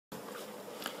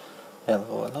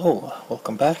Hello, hello,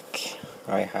 welcome back.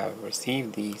 I have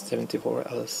received the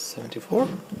 74LS74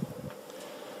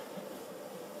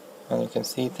 and you can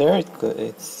see it there,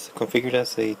 it's configured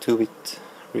as a 2-bit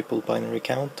ripple binary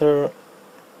counter.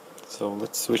 So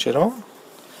let's switch it on.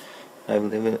 I've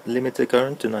limited the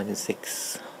current to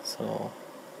 96, so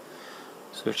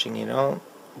switching it on,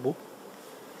 whoop,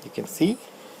 you can see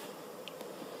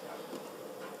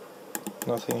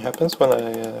nothing happens when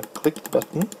I click the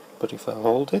button, but if I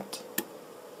hold it,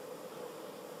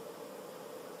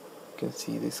 you can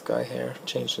see this guy here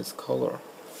changes color.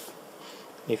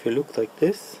 If you look like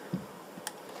this,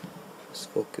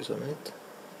 just focus on it,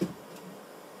 you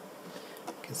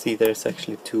can see there's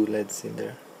actually two LEDs in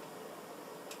there.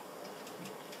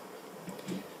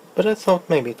 But I thought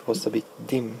maybe it was a bit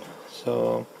dim,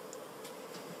 so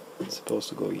it's supposed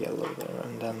to go yellow there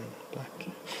and then black.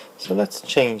 So let's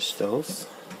change those.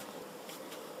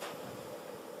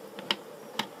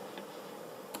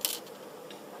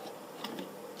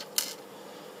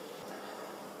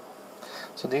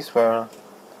 So these were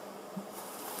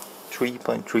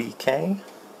 3.3K.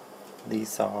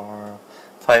 These are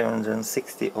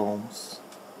 560 ohms.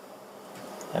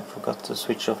 I forgot to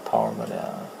switch off power, but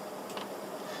I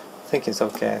think it's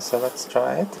okay. So let's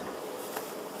try it.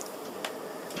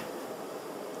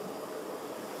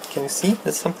 Can you see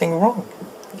there's something wrong?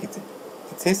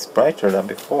 It is brighter than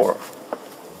before.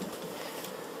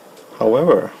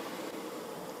 However,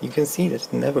 you can see that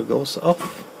it never goes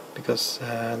off, because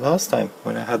last time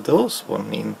when I had those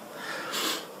one in,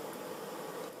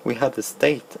 we had a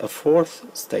state, a fourth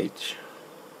stage,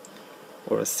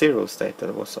 or a zero state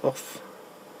that was off.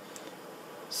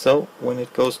 So when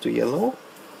it goes to yellow,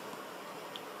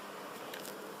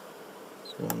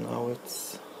 so now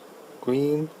it's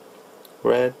green,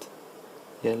 red,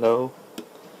 yellow,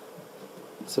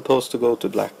 it's supposed to go to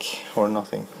black or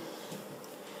nothing.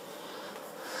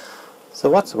 So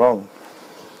what's wrong?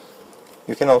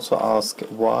 You can also ask,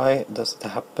 why does it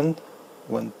happen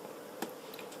when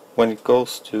it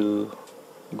goes to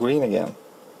green again?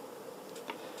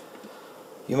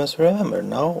 You must remember,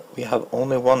 now we have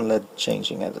only one LED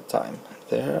changing at a time.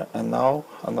 There, and now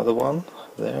another one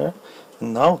there,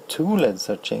 and now two LEDs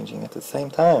are changing at the same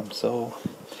time. So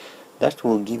that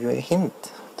will give you a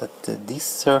hint that this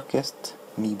circuit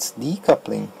needs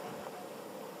decoupling.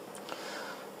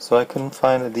 So I couldn't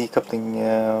find a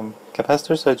decoupling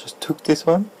capacitor, so I just took this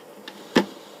one,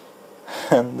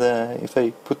 and if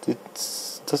I put it,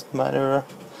 doesn't matter,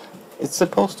 it's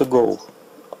supposed to go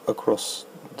across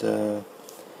the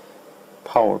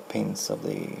power pins of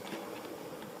the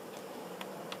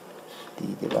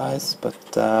device, but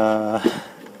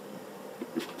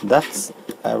that's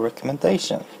a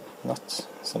recommendation, not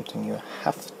something you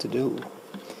have to do.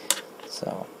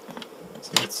 So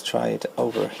let's try it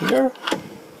over here.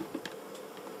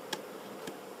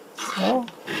 So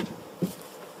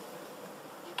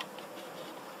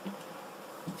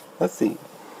let's see.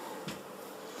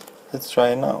 Let's try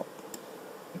it now.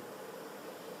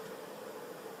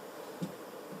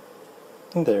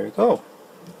 And there you go.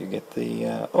 You get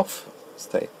the off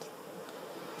state.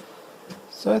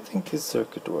 So I think this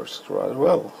circuit works rather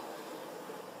well.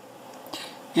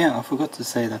 Yeah, I forgot to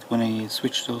say that when I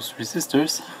switched those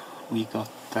resistors, we got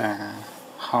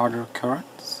harder current.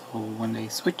 So when they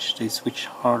switch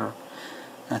harder.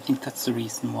 And I think that's the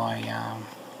reason why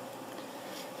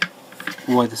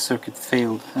the circuit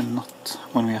failed, and not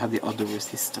when we had the other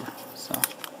resistor. So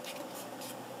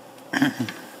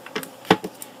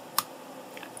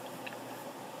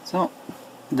so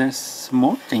there's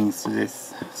more things to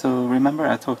this. So remember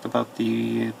I talked about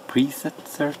the preset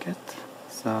circuit.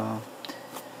 So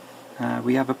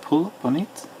we have a pull-up on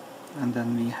it, and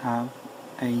then we have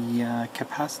a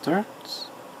capacitor,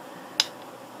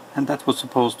 and that was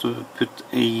supposed to put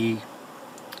a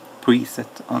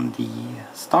preset on the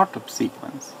startup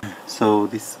sequence. So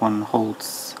this one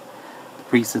holds the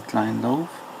preset line low,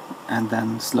 and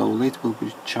then slowly it will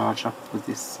be charged up with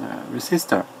this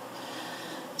resistor.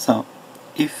 So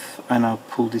if I now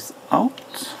pull this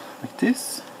out like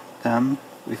this, then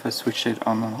if I switch it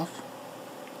on and off,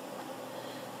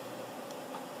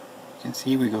 you can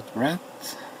see we got red,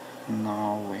 and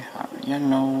now we have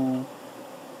yellow,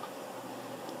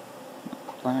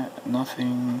 black,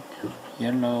 nothing,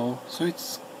 yellow. So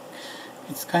it's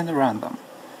kind of random.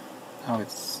 Now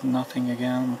it's nothing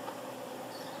again,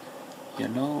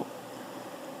 yellow.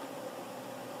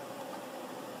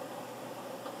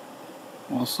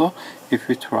 Also, if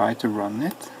we try to run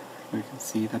it, we can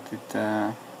see that it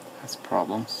has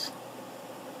problems.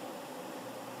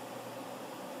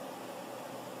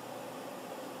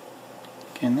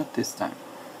 Okay, not this time.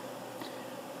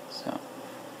 So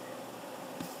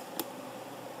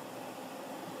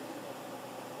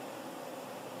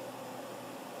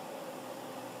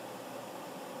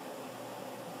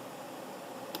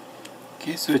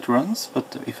Okay, so it runs,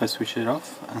 but if I switch it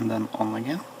off and then on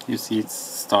again, you see it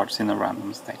starts in a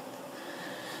random state.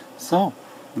 So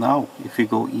now if we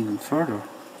go even further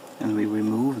and we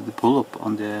remove the pull-up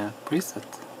on the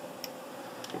preset,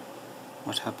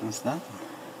 what happens then?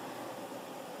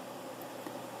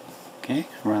 Okay,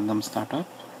 random startup.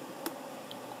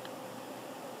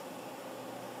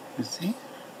 You see?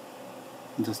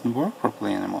 It doesn't work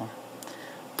properly anymore.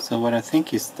 So what I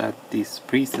think is that this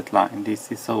preset line,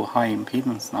 this is so high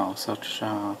impedance now, such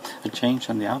a change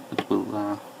on the output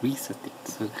will reset it.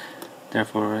 So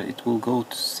therefore it will go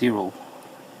to 0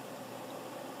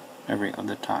 every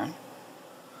other time.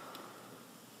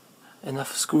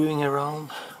 Enough screwing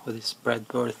around with this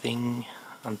breadboard thing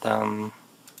and then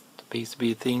the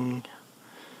PCB thing,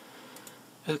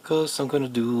 because I'm gonna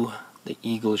do the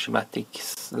Eagle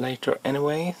schematics later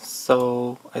anyway.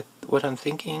 So what I'm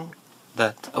thinking,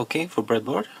 that okay, for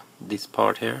breadboard this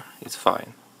part here is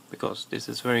fine because this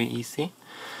is very easy.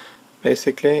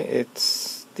 Basically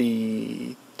it's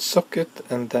the socket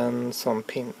and then some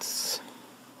pins,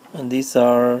 and these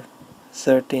are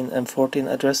 13 and 14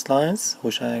 address lines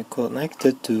which I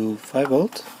connected to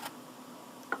 5V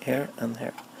here and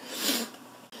here.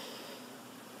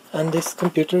 And this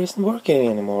computer isn't working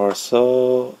anymore,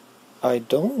 so I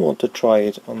don't want to try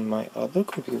it on my other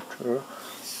computer.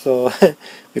 So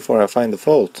before I find the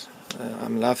fault,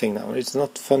 I'm laughing now. It's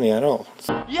not funny at all.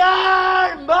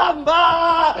 Yeah,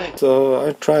 mama! So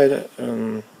I tried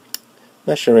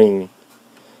measuring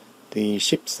the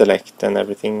chip select and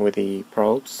everything with the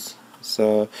probes.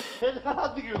 So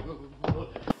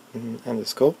and the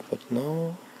scope, but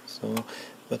no. So,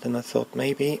 but then I thought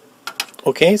maybe.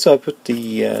 Okay, so I put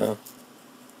the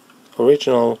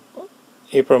original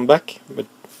apron back, but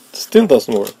still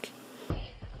doesn't work.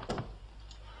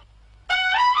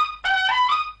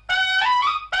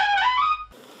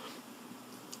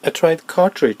 I tried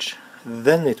cartridge,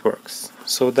 then it works.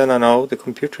 So then I know the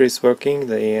computer is working,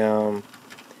 the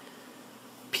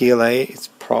PLA is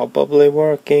probably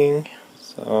working.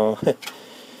 So, but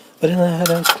then I had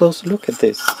a closer look at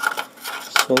this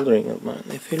soldering of mine.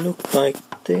 If you look like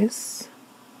this,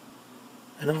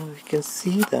 I don't know if you can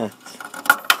see that.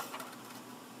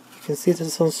 You can see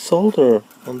there's some solder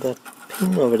on that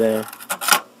pin over there,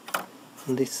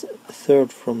 on this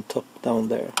third from top down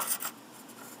there.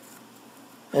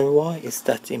 And why is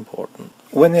that important?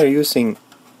 When you're using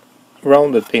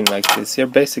rounded pin like this, you're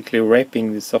basically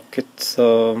raping the socket.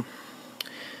 So,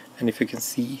 and if you can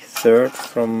see third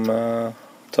from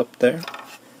top there,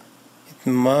 it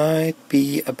might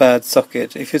be a bad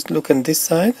socket. If you look on this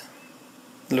side,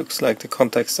 it looks like the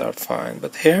contacts are fine,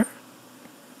 but here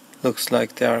looks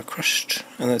like they are crushed,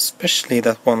 and especially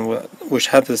that one which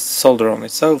had the solder on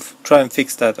itself. Try and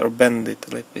fix that or bend it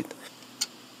a little bit.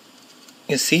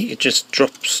 You see, it just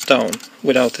drops down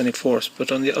without any force,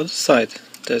 but on the other side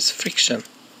there's friction.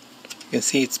 You can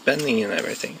see it's bending and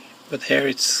everything, but here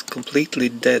it's completely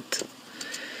dead.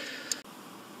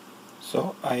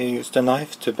 So I used a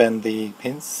knife to bend the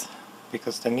pins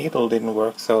because the needle didn't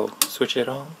work, so switch it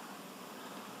on.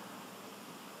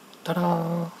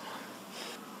 Ta-da!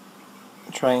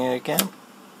 Trying it again.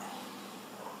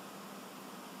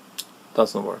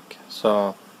 Doesn't work.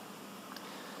 So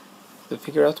to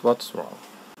figure out what's wrong.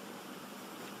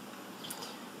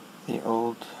 The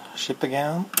old chip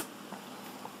again.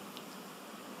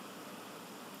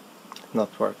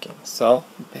 Not working. So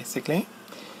basically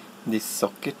this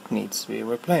socket needs to be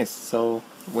replaced. So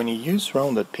when you use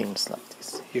rounded pins like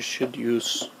this, you should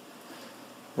use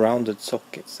rounded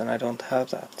sockets, and I don't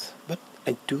have that. But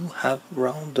I do have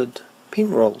rounded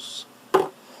pin rolls.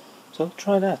 So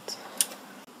try that.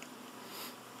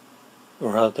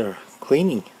 Rather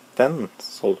cleaning than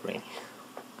soldering.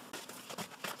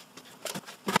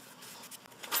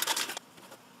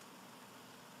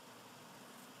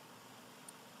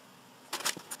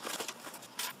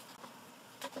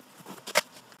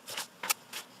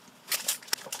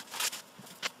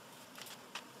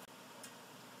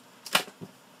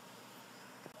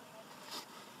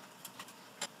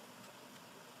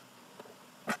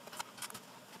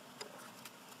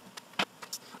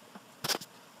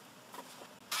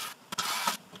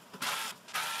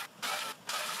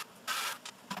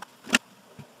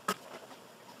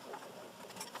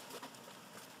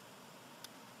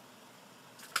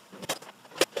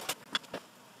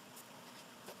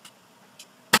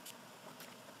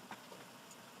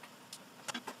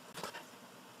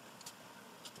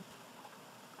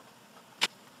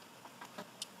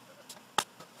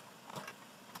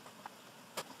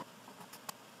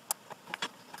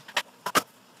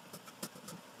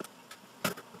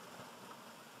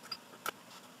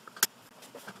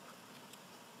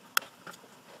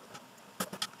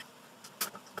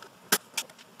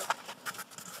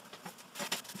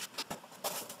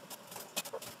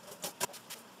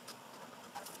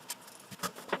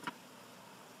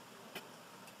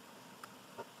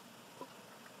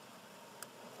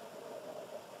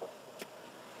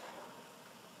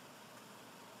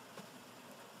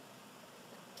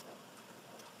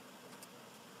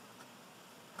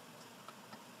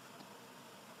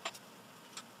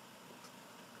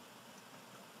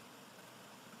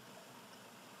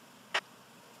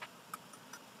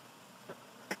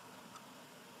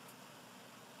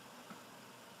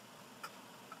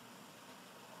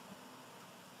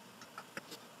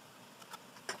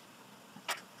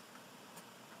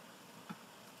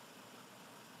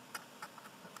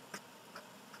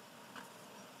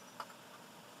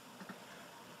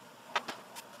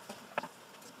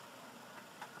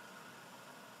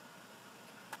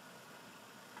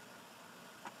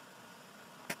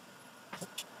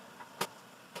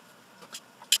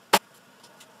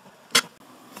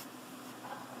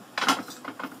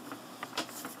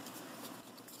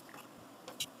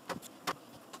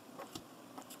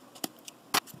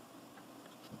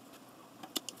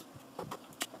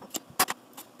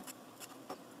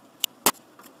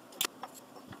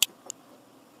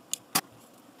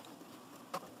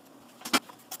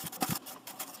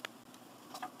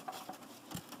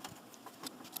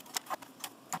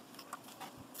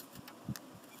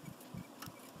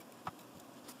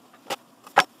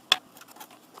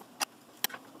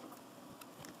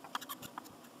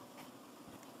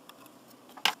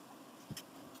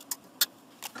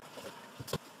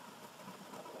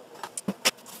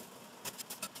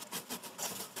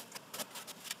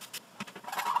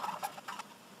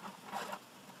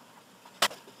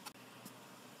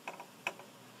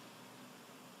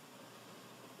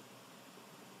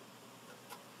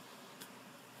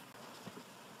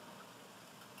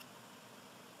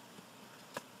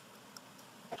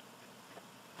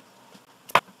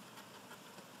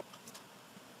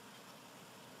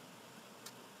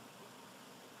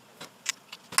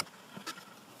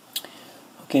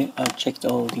 Okay, I've checked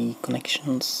all the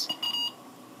connections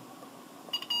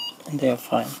and they are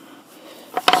fine.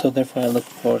 So therefore I look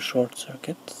for short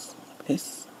circuits like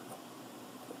this.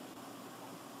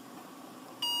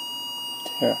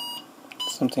 Here,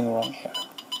 something wrong here.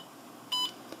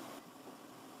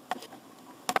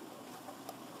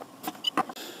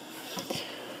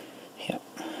 Yeah,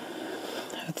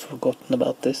 I had forgotten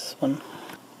about this one.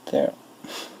 There.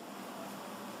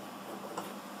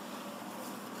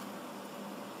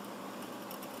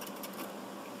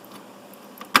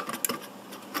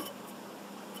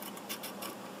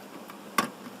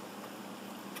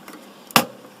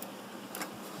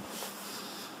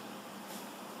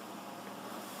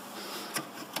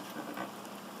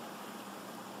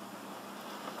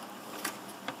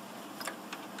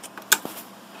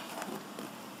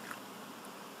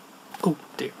 Oh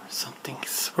dear,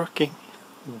 something's working.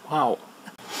 Wow.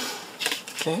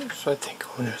 Okay, so I think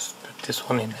I'll just put this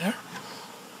one in there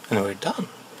and we're done.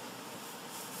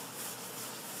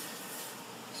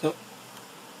 So,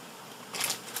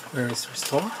 where is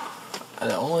restore?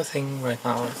 The only thing right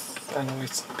now is I know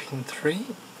it's pin 3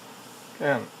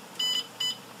 and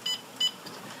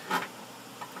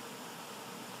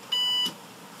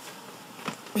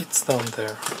it's down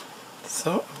there.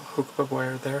 So, hook a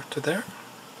wire there to there.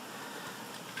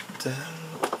 Then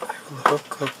I will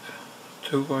hook up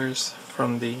 2 wires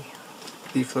from the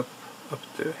D-flip up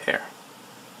to here.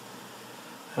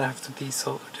 And I have to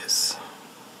desolder this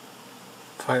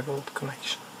 5-volt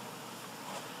connection.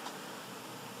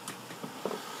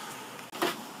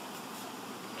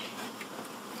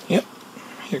 Yep,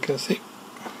 you can see.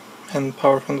 And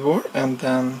power from the board, and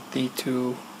then the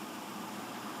 2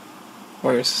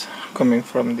 wires coming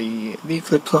from the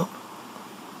D-flip flop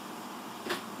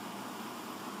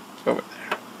over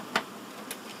there.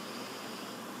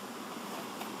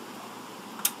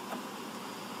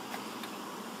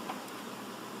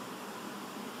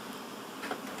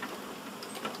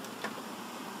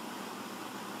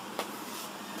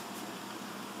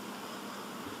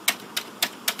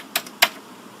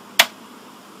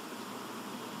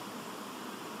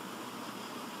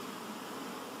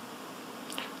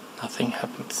 Nothing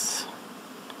happens.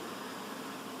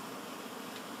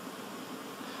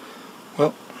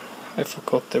 Well, I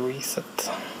forgot the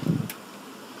reset.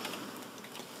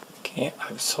 Okay,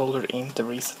 I've soldered in the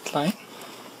reset line.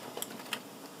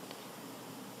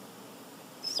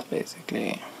 It's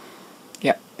basically,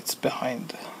 yeah, it's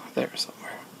behind there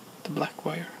somewhere, the black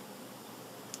wire.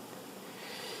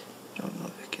 Don't know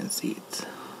if you can see it,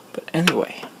 but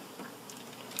anyway,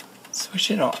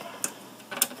 switch it on.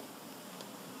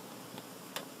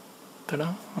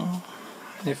 Ta-da!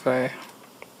 And if I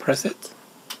press it,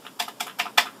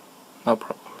 no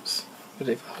problems. But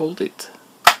if I hold it,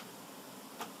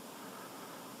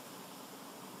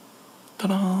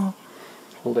 ta-da!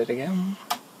 Hold it again.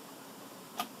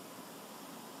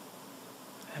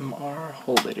 MR,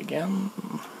 hold it again.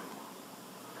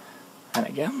 And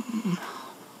again.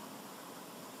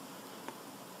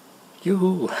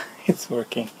 Yoo-hoo! It's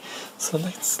working. So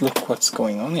let's look what's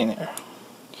going on in here.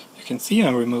 You can see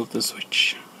I removed the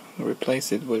switch and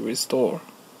replace it with restore.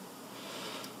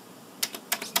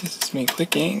 So this is me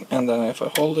clicking, and then if I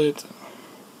hold it,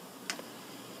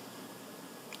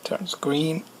 it turns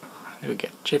green. We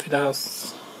get Jiffy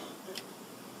Dust.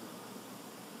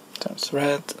 Turns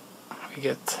red. We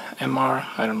get MR.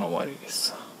 I don't know what it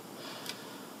is.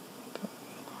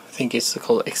 I think it's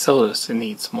called Exodus. It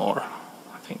needs more,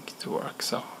 I think, to work.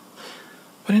 So,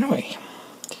 but anyway,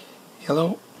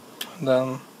 yellow, and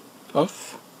then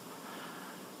off.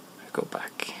 Go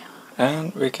back,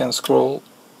 and we can scroll.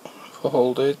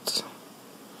 Hold it.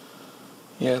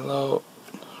 Yellow.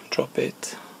 Drop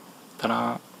it.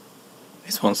 Ta-da!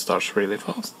 This one starts really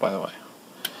fast, by the way.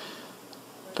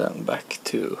 Then back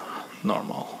to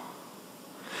normal.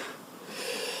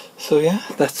 So yeah,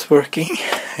 that's working.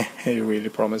 Really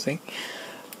promising.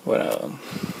 Well,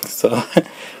 so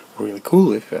really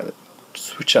cool if I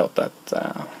switch out that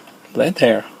LED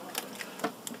here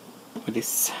with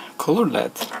this color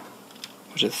LED.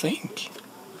 What do you think?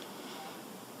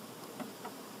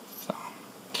 So,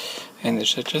 any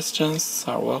suggestions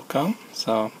are welcome.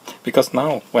 So, because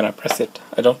now when I press it,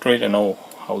 I don't really know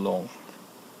how long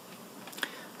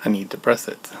I need to press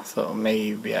it. So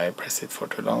maybe I press it for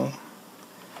too long.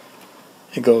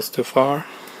 It goes too far.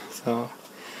 So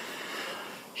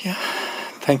yeah,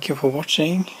 thank you for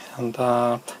watching, and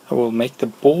I will make the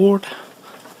board.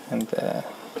 And I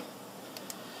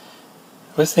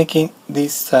was thinking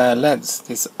these LEDs,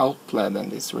 this out LED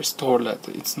and this restore LED,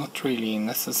 it's not really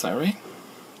necessary.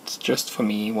 It's just for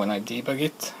me when I debug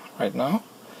it right now.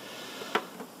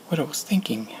 What I was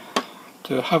thinking,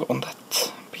 to have on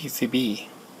that PCB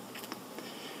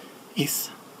is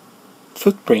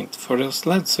footprint for those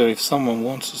LEDs, so if someone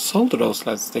wants to solder those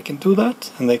LEDs they can do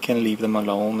that, and they can leave them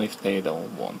alone if they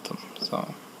don't want them.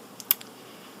 So,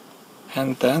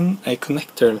 and then a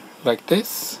connector like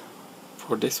this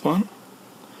for this one,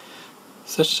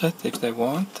 such that if they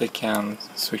want they can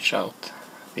switch out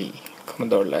the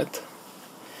Commodore LED.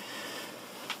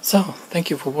 So thank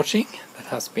you for watching, that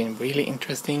has been really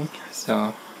interesting.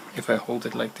 So if I hold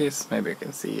it like this, maybe I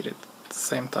can see it at the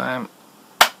same time.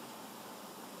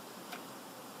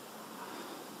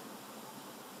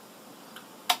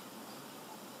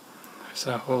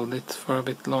 So I hold it for a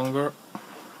bit longer,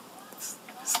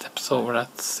 it steps over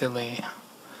that silly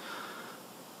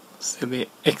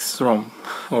X-ROM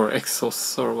or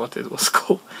Exos or what it was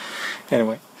called.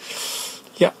 Anyway,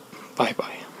 yeah, bye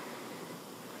bye.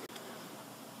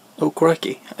 Oh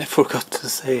crikey, I forgot to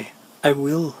say, I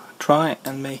will try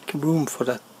and make room for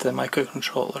that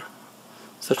microcontroller,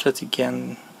 such that you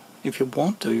can, if you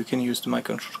want to, you can use the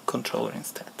microcontroller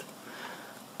instead.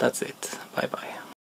 That's it, bye bye.